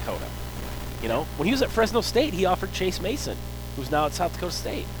South Dakota. When he was at Fresno State, he offered Chase Mason, who's now at South Dakota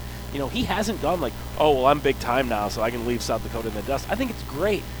State. He hasn't gone like, oh, well, I'm big time now, so I can leave South Dakota in the dust. I think it's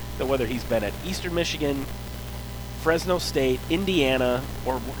great that whether he's been at Eastern Michigan, Fresno State, Indiana,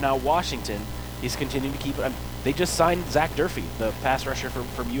 or now Washington, he's continuing to keep it. They just signed Zach Durfee, the pass rusher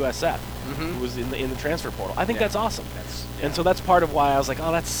from USF, who was in the transfer portal. I think that's awesome. And so that's part of why I was like,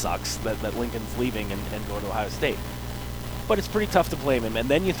 oh, that sucks that Lincoln's leaving and going to Ohio State. But it's pretty tough to blame him. And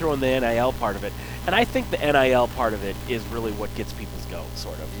then you throw in the NIL part of it. And I think the NIL part of it is really what gets people's goat,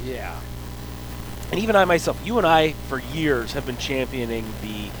 sort of. Yeah. And even I myself, you and I, for years, have been championing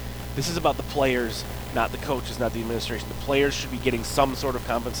this is about the players, not the coaches, not the administration. The players should be getting some sort of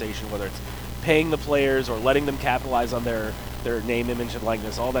compensation, whether it's paying the players or letting them capitalize on their name, image, and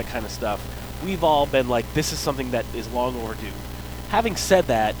likeness, all that kind of stuff. We've all been like, this is something that is long overdue. Having said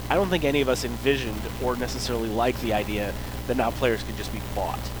that, I don't think any of us envisioned or necessarily liked the idea that now players could just be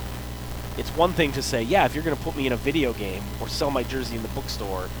bought. It's one thing to say, yeah, if you're going to put me in a video game or sell my jersey in the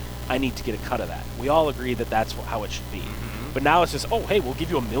bookstore, I need to get a cut of that. We all agree that that's how it should be. But now it's just, oh, hey, we'll give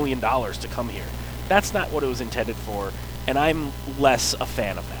you $1 million to come here. That's not what it was intended for, and I'm less a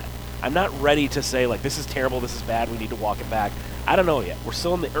fan of that. I'm not ready to say, like, this is terrible, this is bad, we need to walk it back. I don't know yet. We're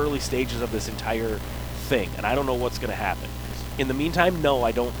still in the early stages of this entire thing, and I don't know what's going to happen. In the meantime, no,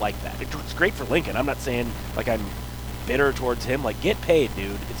 I don't like that. It's great for Lincoln. I'm not saying, like, I'm bitter towards him. Like, get paid,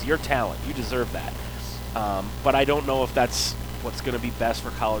 dude. It's your talent. You deserve that. But I don't know if that's what's going to be best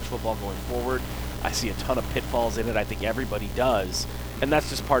for college football going forward. I see a ton of pitfalls in it. I think everybody does. And that's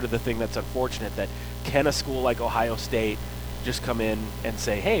just part of the thing that's unfortunate, that can a school like Ohio State just come in and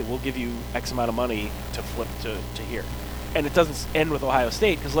say, hey, we'll give you X amount of money to flip to here. And it doesn't end with Ohio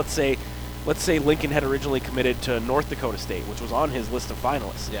State, because let's say Lincoln had originally committed to North Dakota State, which was on his list of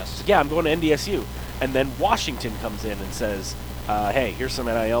finalists. Yes. So, yeah, I'm going to NDSU. And then Washington comes in and says, hey, here's some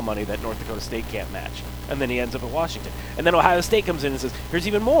NIL money that North Dakota State can't match. And then he ends up at Washington. And then Ohio State comes in and says, here's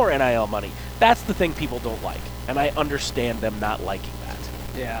even more NIL money. That's the thing people don't like. And I understand them not liking that.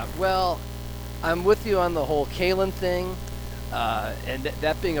 Yeah, well, I'm with you on the whole Kalen thing. And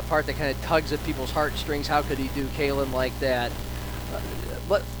that being a part that kind of tugs at people's heartstrings. How could he do Kalen like that?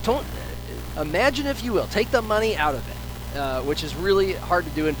 But don't imagine, if you will, take the money out of it, which is really hard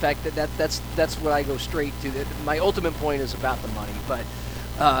to do. In fact, that's what I go straight to. My ultimate point is about the money, but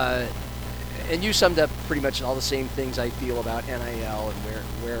and you summed up pretty much all the same things I feel about NIL and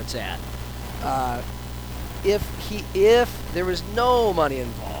where it's at. If there was no money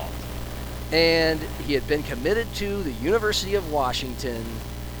involved, and he had been committed to the University of Washington,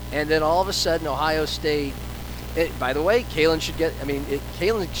 and then all of a sudden Ohio State. By the way, Kalen should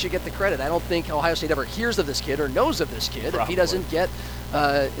get the credit. I don't think Ohio State ever hears of this kid or knows of this kid Probably.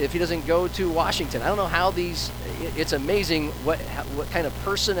 if he doesn't go to Washington. I don't know how it's amazing what kind of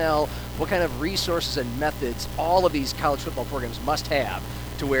personnel, what kind of resources and methods all of these college football programs must have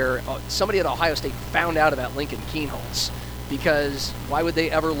to where somebody at Ohio State found out about Lincoln Kienholz. Because why would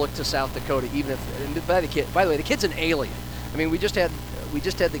they ever look to South Dakota, even if? And by the way, the kid's an alien. I mean, we just had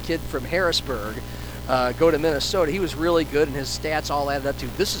the kid from Harrisburg go to Minnesota. He was really good, and his stats all added up to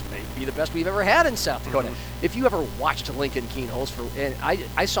this is maybe the best we've ever had in South Dakota. Mm-hmm. If you ever watched Lincoln Kienholz, and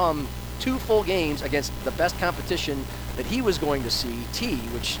I saw him 2 full games against the best competition that he was going to see,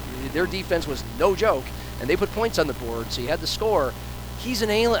 which their defense was no joke, and they put points on the board, so you had to score. He's an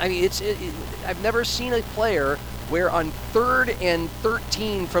alien. I mean, I've never seen a player where on 3rd and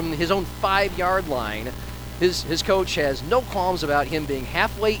 13 from his own 5-yard line, his coach has no qualms about him being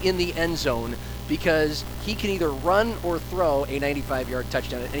halfway in the end zone because he can either run or throw a 95-yard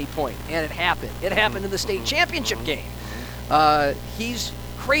touchdown at any point. And it happened. It happened in the state championship game. He's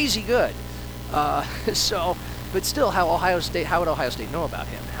crazy good. But still, how would Ohio State know about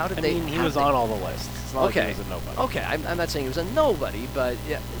him? He was on all the lists. It's not like he was a nobody. Okay, I'm not saying he was a nobody, but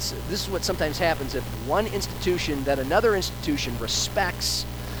yeah, this is what sometimes happens if one institution that another institution respects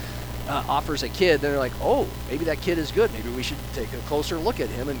offers a kid, then they're like, oh, maybe that kid is good. Maybe we should take a closer look at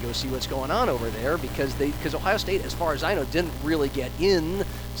him and go see what's going on over there, because Ohio State, as far as I know, didn't really get in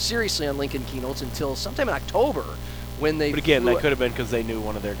seriously on Lincoln Kienholz until sometime in October when they. But again, that could have been because they knew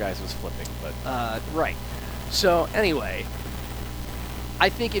one of their guys was flipping. But right. So anyway, I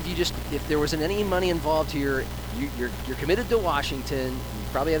think if there wasn't any money involved here, you're committed to Washington. You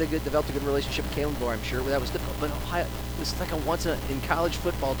probably developed a good relationship with Kalen Gore. I'm sure that was difficult. But Ohio, it's like in college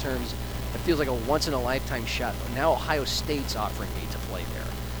football terms, it feels like a once in a lifetime shot. Now Ohio State's offering me to play there.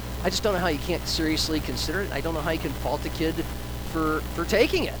 I just don't know how you can't seriously consider it. I don't know how you can fault a kid for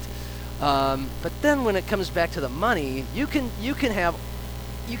taking it. But then when it comes back to the money, you can have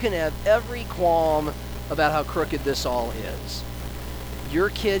every qualm about how crooked this all is. Your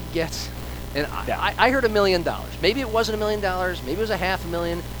kid gets, and I heard $1 million. Maybe it wasn't $1 million. Maybe it was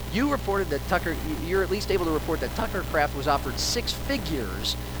 $500,000. You reported that you're at least able to report that Tucker Kraft was offered 6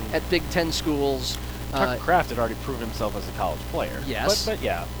 figures at Big Ten schools. Tucker Kraft had already proven himself as a college player. Yes, but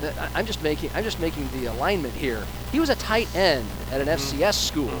yeah, I'm just making the alignment here. He was a tight end at an FCS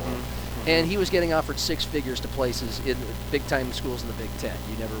school. And he was getting offered 6 figures to places in big-time schools in the Big Ten.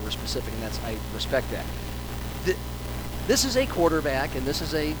 You never were specific, and I respect that. This is a quarterback, and this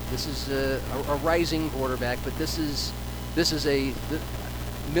is a rising quarterback. But this is $1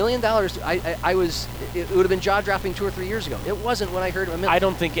 million. It would have been jaw-dropping 2 or 3 years ago. It wasn't when I heard him. I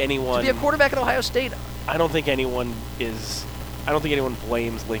don't think anyone to be a quarterback at Ohio State. I don't think anyone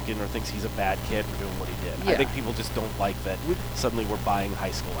blames Lincoln or thinks he's a bad kid for doing what he did. Yeah. I think people just don't like that suddenly we're buying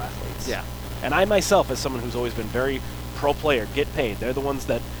high school athletes. Yeah. And I myself, as someone who's always been very pro-player, get paid. They're the ones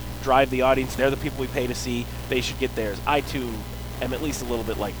that drive the audience. They're the people we pay to see. They should get theirs. I, too, am at least a little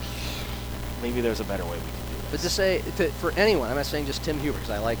bit like, maybe there's a better way we can do this. But to say, for anyone, I'm not saying just Tim Huber, because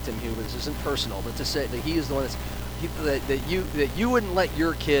I like Tim Huber. This isn't personal. But to say that he is the one that you wouldn't let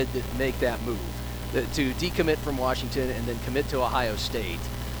your kid make that move. To decommit from Washington and then commit to Ohio State.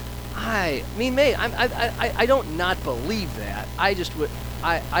 I don't not believe that. I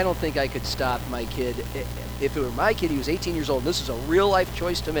don't think I could stop my kid. If it were my kid, he was 18 years old, and this is a real life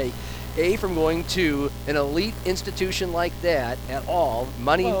choice to make, from going to an elite institution like that at all,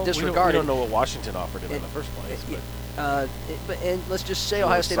 money disregarded. We don't know what Washington offered him in the first place. And let's just say There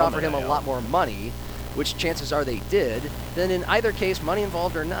Ohio was State some offered him a NIL. lot more money, which chances are they did. Then in either case, money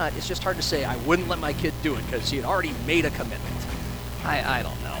involved or not, it's just hard to say I wouldn't let my kid do it because he had already made a commitment. I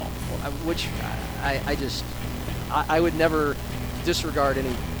don't know. I would never disregard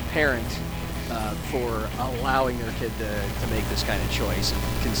any parent for allowing their kid to make this kind of choice and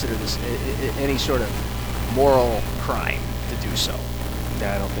consider this any sort of moral crime to do so.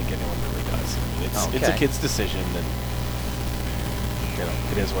 Yeah, I don't think anyone really does. It's Okay. a kid's decision, and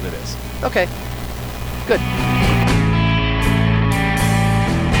it is what it is. Okay, good.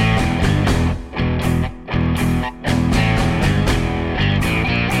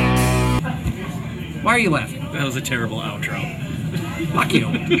 Why are you laughing? That was a terrible outro. Fuck you.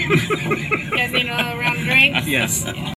 You guys need a round of drinks? Yes.